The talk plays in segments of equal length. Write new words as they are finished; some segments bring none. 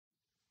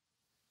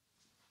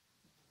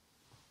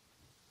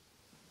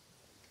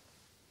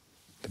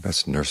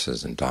best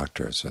nurses and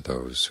doctors are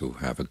those who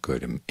have a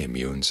good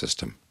immune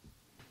system,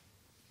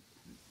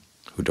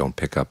 who don't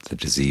pick up the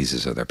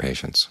diseases of their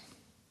patients,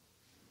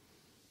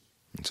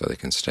 and so they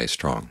can stay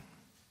strong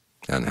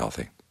and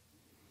healthy,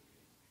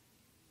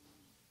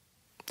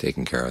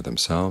 taking care of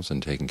themselves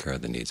and taking care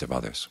of the needs of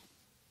others.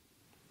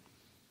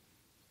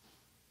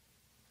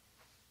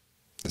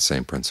 The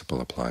same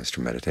principle applies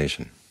to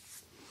meditation.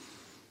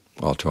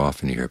 All too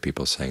often you hear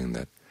people saying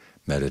that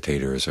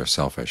meditators are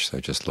selfish,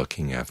 they're just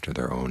looking after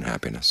their own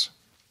happiness.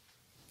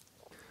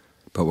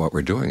 But what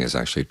we're doing is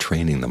actually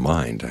training the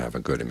mind to have a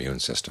good immune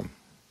system,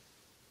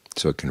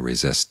 so it can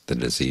resist the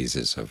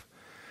diseases of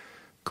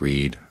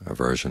greed,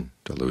 aversion,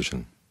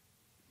 delusion,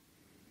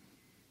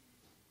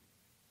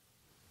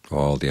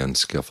 all the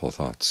unskillful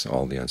thoughts,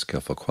 all the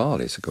unskillful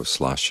qualities that go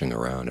sloshing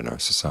around in our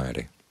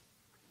society.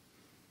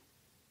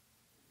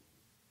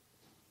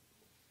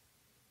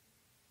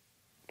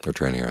 We're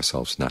training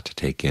ourselves not to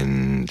take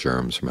in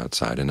germs from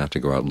outside and not to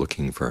go out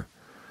looking for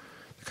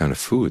the kind of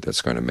food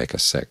that's going to make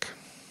us sick,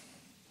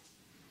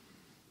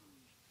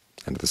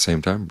 and at the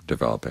same time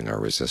developing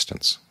our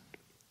resistance,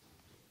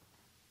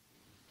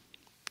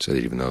 so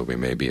that even though we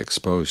may be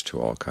exposed to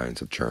all kinds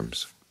of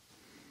germs,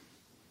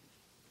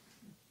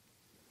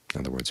 in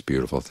other words,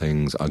 beautiful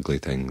things, ugly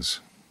things,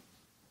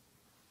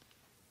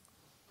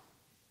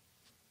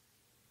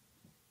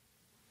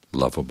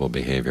 lovable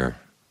behavior,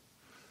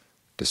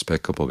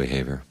 despicable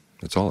behavior,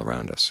 it's all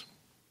around us.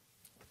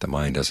 The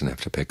mind doesn't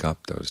have to pick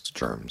up those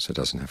germs. It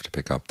doesn't have to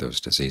pick up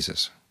those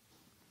diseases.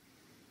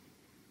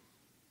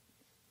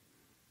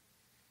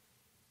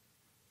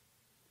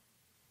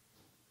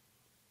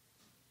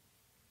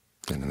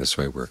 And in this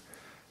way we're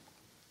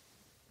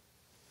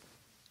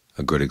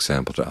a good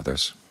example to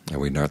others, and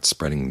we're not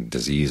spreading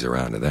disease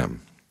around to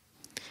them.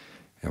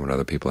 And when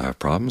other people have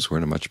problems, we're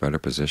in a much better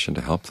position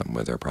to help them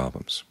with their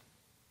problems.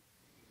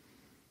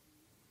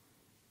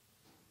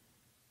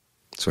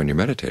 So when you're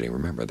meditating,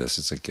 remember this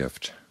is a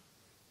gift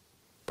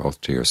both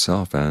to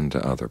yourself and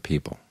to other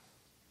people.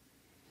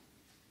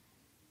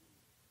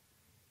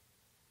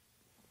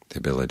 The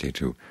ability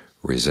to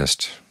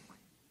resist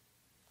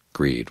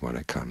greed when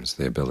it comes,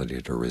 the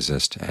ability to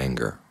resist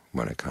anger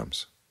when it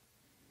comes.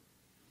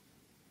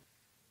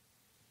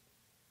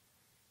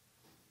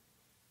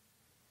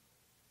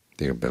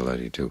 The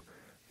ability to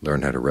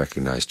learn how to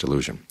recognize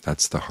delusion.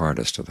 That's the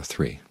hardest of the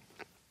three,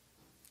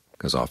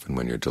 because often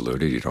when you're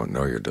deluded, you don't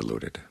know you're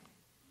deluded.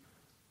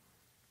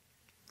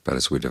 But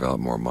as we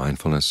develop more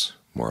mindfulness,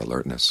 more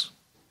alertness,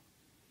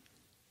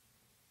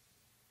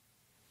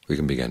 we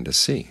can begin to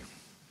see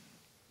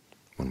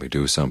when we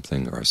do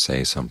something or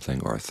say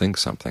something or think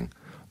something,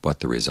 what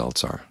the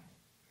results are.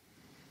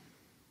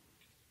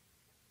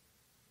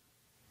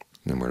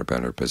 And we're in a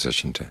better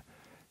position to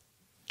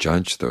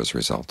judge those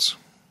results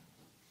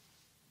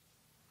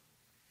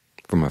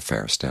from a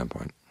fair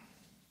standpoint.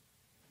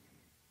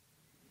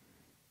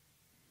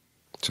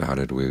 So how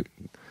did we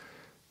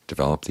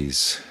develop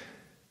this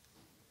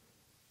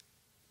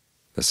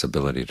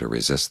ability to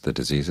resist the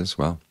diseases?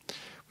 Well,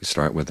 we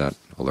start with that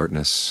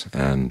alertness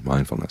and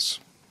mindfulness.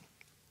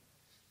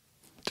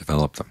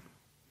 Develop them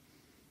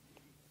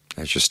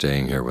as you're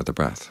staying here with the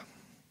breath.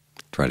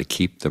 Try to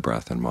keep the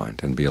breath in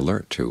mind and be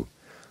alert to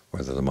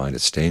whether the mind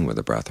is staying with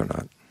the breath or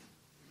not.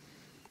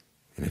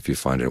 And if you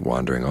find it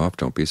wandering off,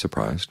 don't be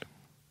surprised,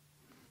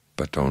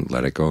 but don't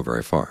let it go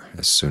very far.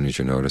 As soon as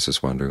you notice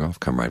it's wandering off,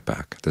 come right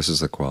back. This is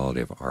the quality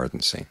of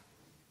ardency,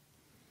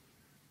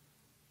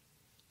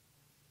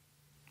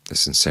 the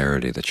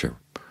sincerity that you're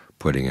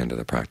putting into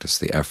the practice,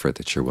 the effort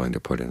that you're willing to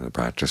put into the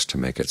practice to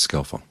make it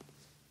skillful.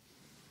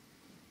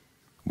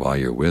 While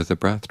you're with the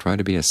breath, try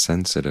to be as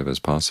sensitive as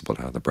possible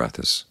to how the breath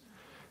is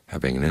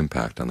having an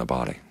impact on the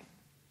body.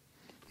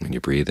 When you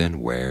breathe in,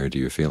 where do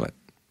you feel it?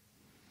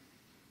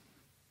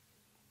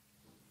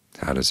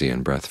 How does the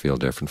in-breath feel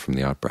different from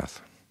the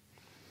out-breath?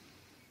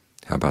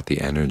 How about the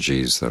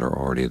energies that are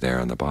already there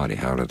in the body?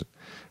 How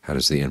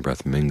does the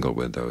in-breath mingle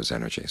with those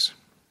energies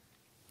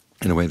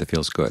in a way that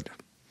feels good?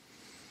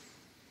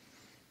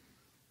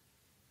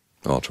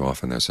 All too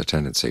often there's a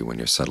tendency when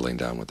you're settling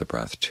down with the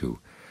breath to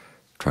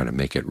try to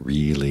make it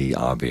really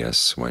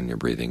obvious when you're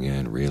breathing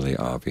in, really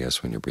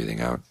obvious when you're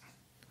breathing out.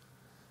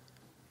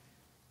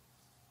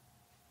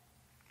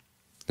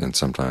 And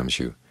sometimes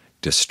you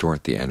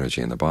distort the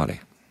energy in the body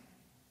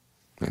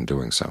in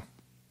doing so.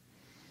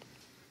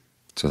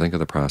 So think of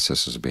the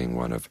process as being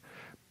one of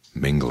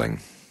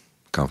mingling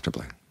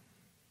comfortably.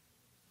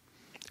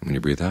 When you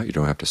breathe out, you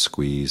don't have to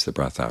squeeze the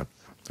breath out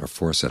or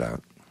force it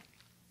out.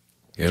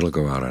 It'll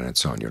go out on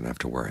its own. You don't have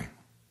to worry.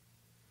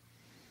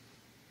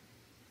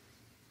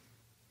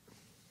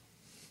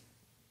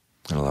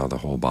 And allow the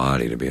whole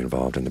body to be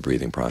involved in the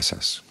breathing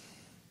process.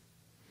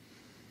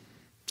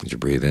 As you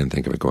breathe in,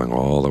 think of it going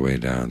all the way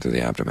down through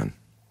the abdomen.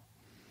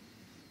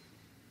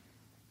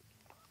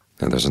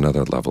 And there's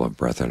another level of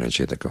breath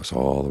energy that goes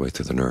all the way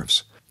through the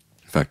nerves.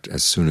 In fact,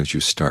 as soon as you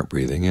start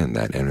breathing in,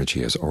 that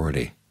energy has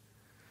already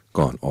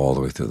gone all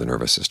the way through the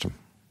nervous system.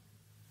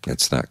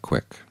 It's that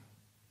quick.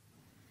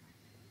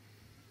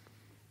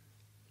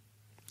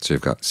 So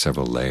you've got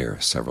several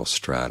layers, several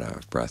strata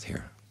of breath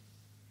here.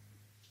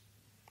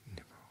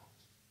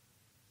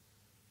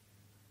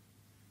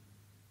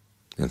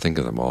 And think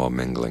of them all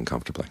mingling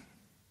comfortably.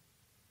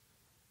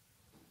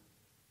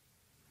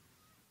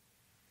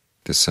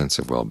 This sense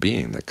of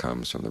well-being that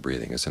comes from the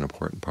breathing is an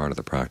important part of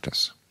the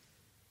practice,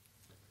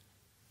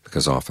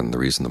 because often the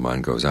reason the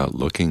mind goes out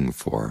looking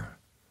for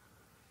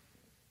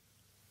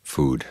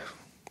food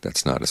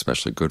that's not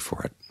especially good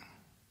for it,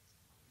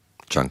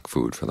 junk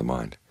food for the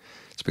mind,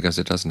 it's because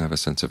it doesn't have a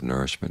sense of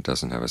nourishment,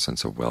 doesn't have a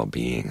sense of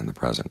well-being in the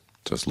present,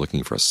 so it's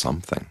looking for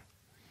something.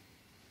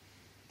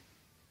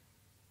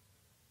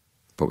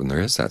 But when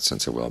there is that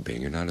sense of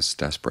well-being, you're not as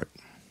desperate.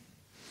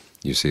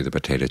 You see the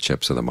potato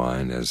chips of the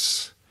mind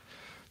as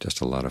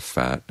just a lot of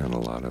fat and a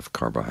lot of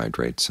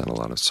carbohydrates and a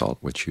lot of salt,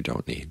 which you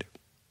don't need.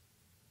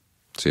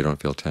 So you don't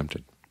feel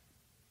tempted.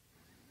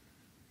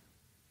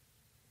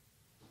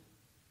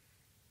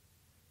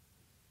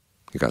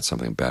 You got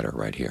something better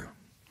right here.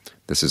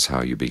 This is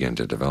how you begin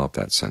to develop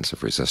that sense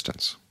of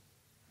resistance,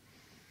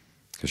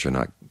 because you're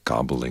not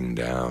gobbling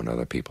down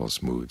other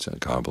people's moods and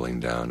gobbling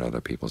down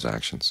other people's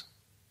actions.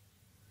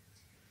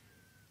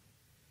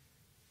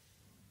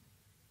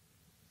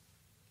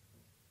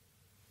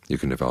 You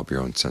can develop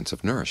your own sense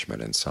of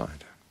nourishment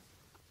inside.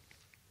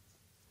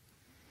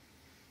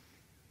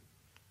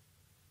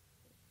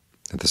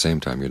 At the same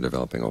time, you're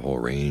developing a whole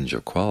range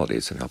of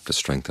qualities that help to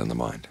strengthen the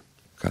mind.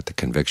 You've got the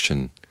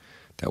conviction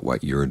that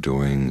what you're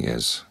doing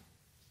is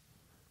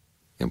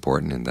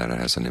important and that it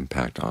has an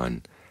impact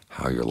on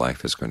how your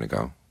life is going to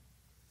go.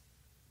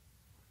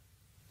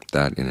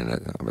 That in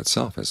and of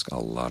itself is a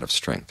lot of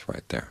strength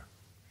right there,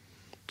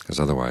 because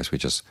otherwise we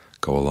just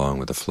go along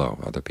with the flow.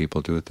 Other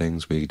people do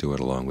things, we do it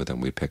along with them.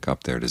 We pick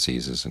up their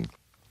diseases, and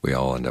we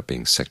all end up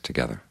being sick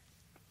together.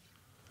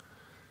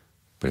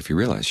 But if you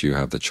realize you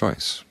have the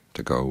choice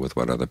to go with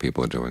what other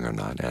people are doing or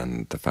not,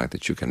 and the fact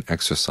that you can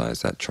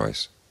exercise that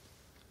choice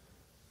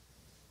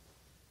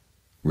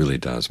really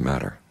does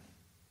matter,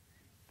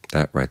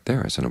 that right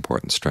there is an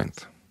important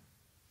strength.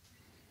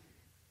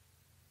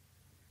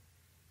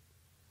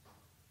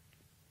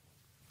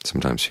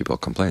 Sometimes people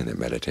complain that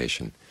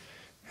meditation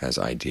has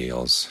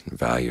ideals and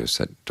values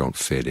that don't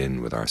fit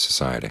in with our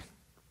society.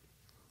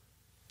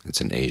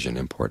 It's an Asian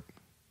import.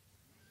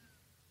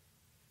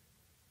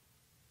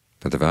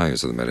 But the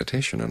values of the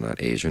meditation are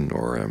not Asian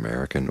or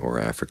American or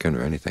African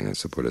or anything.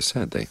 As the Buddha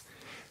said, they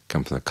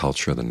come from the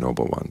culture of the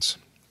noble ones,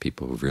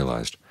 people who've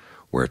realized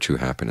where true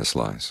happiness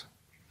lies.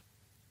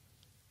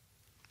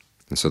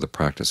 And so the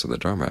practice of the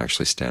Dharma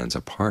actually stands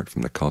apart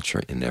from the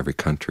culture in every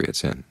country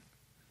it's in.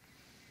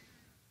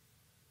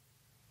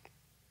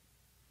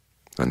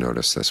 I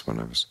noticed this when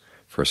I was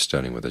first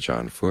studying with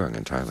Ajahn Fuang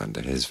in Thailand,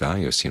 that his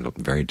values seemed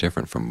very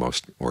different from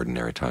most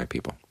ordinary Thai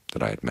people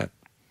that I had met.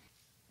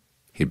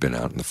 He'd been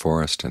out in the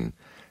forest, and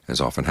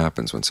as often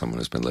happens when someone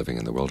has been living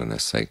in the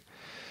wilderness, they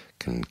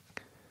can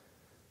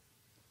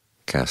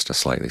cast a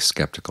slightly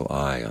skeptical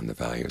eye on the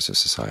values of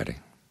society,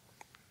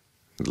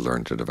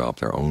 learn to develop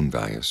their own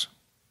values.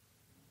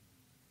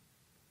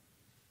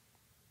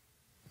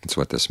 And so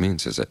what this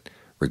means is that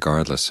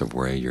regardless of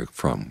where you're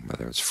from,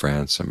 whether it's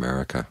France,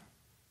 America,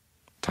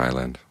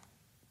 Thailand,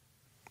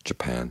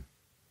 Japan,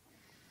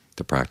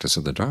 the practice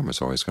of the Dharma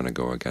is always going to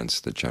go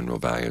against the general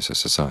values of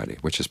society,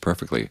 which is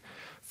perfectly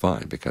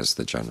fine, because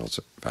the general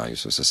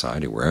values of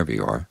society, wherever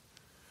you are,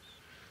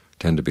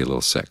 tend to be a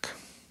little sick.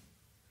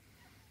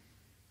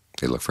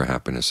 They look for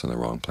happiness in the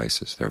wrong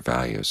places. Their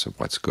values of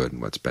what's good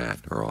and what's bad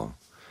are all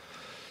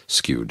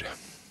skewed.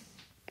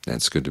 And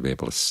it's good to be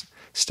able to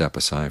step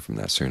aside from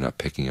that so you're not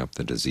picking up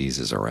the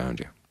diseases around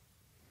you.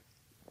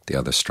 The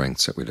other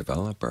strengths that we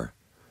develop are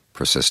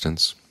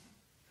persistence,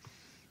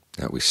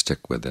 that we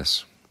stick with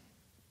this,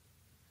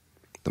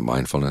 the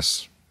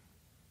mindfulness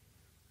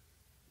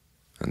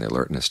and the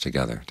alertness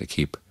together to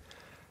keep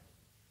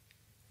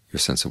your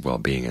sense of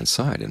well-being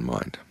inside in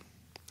mind,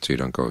 so you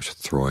don't go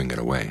throwing it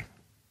away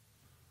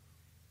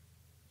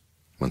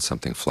when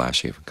something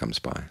flashy comes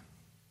by.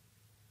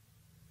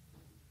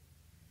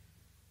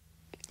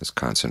 This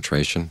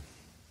concentration,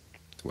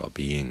 the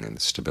well-being and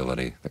the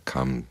stability that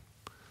come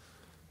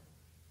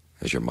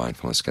as your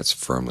mindfulness gets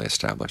firmly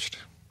established.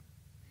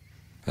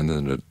 And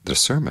then the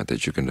discernment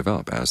that you can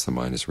develop as the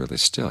mind is really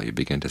still. You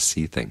begin to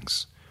see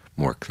things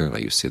more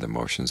clearly. You see the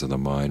motions of the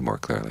mind more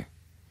clearly.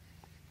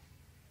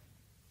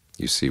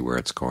 You see where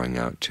it's going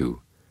out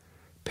to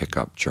pick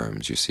up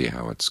germs. You see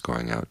how it's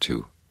going out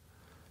to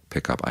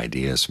pick up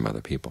ideas from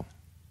other people,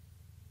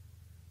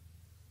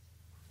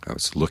 how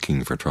it's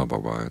looking for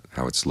trouble,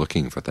 how it's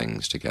looking for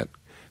things to get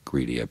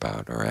greedy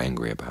about or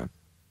angry about.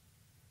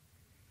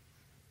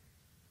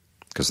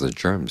 Because the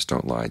germs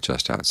don't lie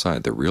just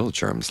outside. The real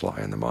germs lie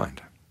in the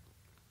mind.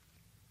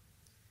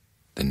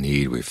 The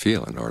need we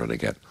feel in order to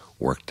get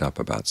worked up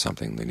about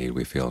something, the need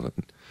we feel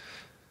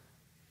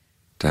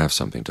to have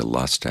something to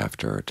lust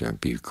after, or to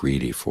be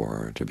greedy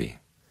for, or to be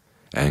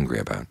angry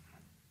about,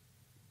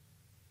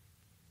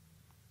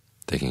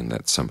 thinking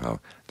that somehow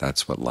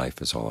that's what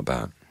life is all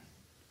about.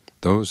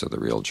 Those are the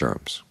real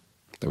germs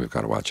that we've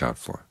got to watch out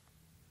for.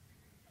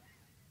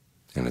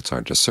 And it's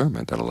our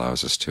discernment that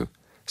allows us to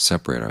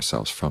separate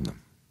ourselves from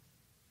them.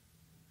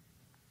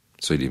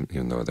 So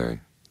even though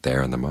they're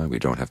there in the mind, we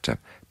don't have to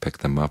pick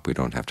them up, we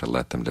don't have to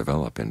let them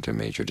develop into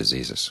major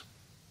diseases.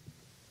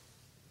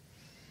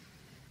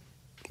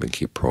 We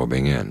keep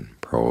probing in,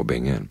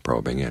 probing in,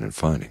 probing in, and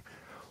finding,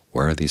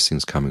 where are these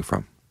things coming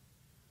from?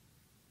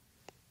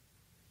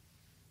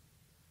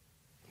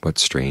 What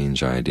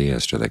strange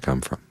ideas do they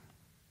come from?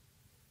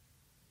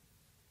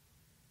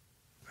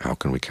 How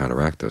can we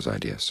counteract those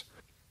ideas?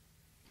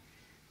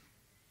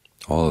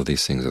 All of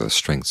these things are the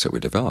strengths that we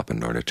develop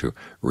in order to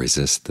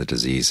resist the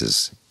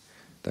diseases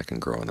that can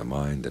grow in the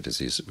mind, the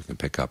diseases we can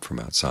pick up from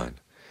outside.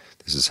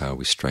 This is how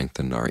we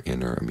strengthen our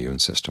inner immune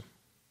system,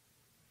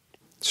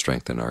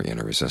 strengthen our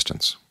inner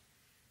resistance.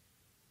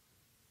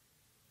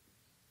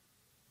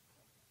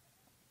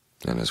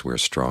 And as we're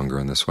stronger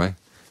in this way,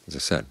 as I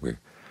said, we're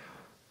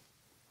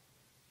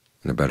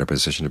in a better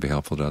position to be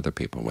helpful to other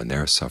people when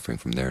they're suffering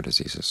from their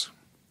diseases.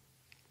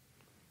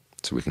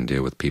 So we can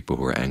deal with people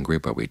who are angry,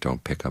 but we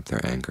don't pick up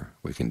their anger.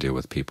 We can deal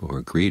with people who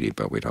are greedy,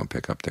 but we don't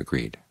pick up their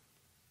greed.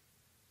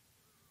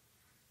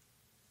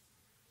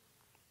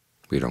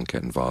 We don't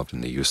get involved in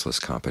the useless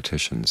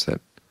competitions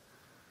that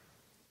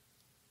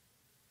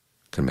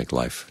can make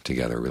life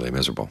together really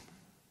miserable.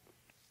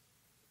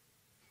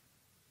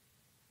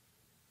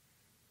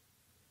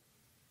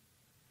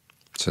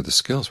 So the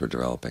skills we're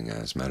developing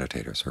as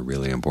meditators are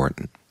really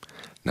important,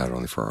 not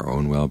only for our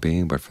own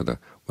well-being, but for the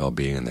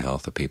well-being and the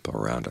health of people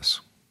around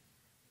us.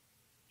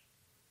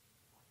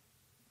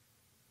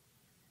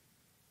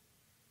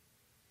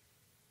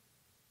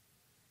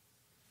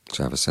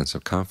 So have a sense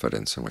of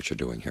confidence in what you're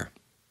doing here,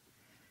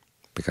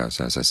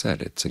 because, as I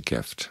said, it's a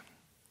gift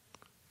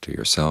to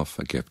yourself,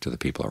 a gift to the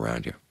people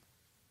around you.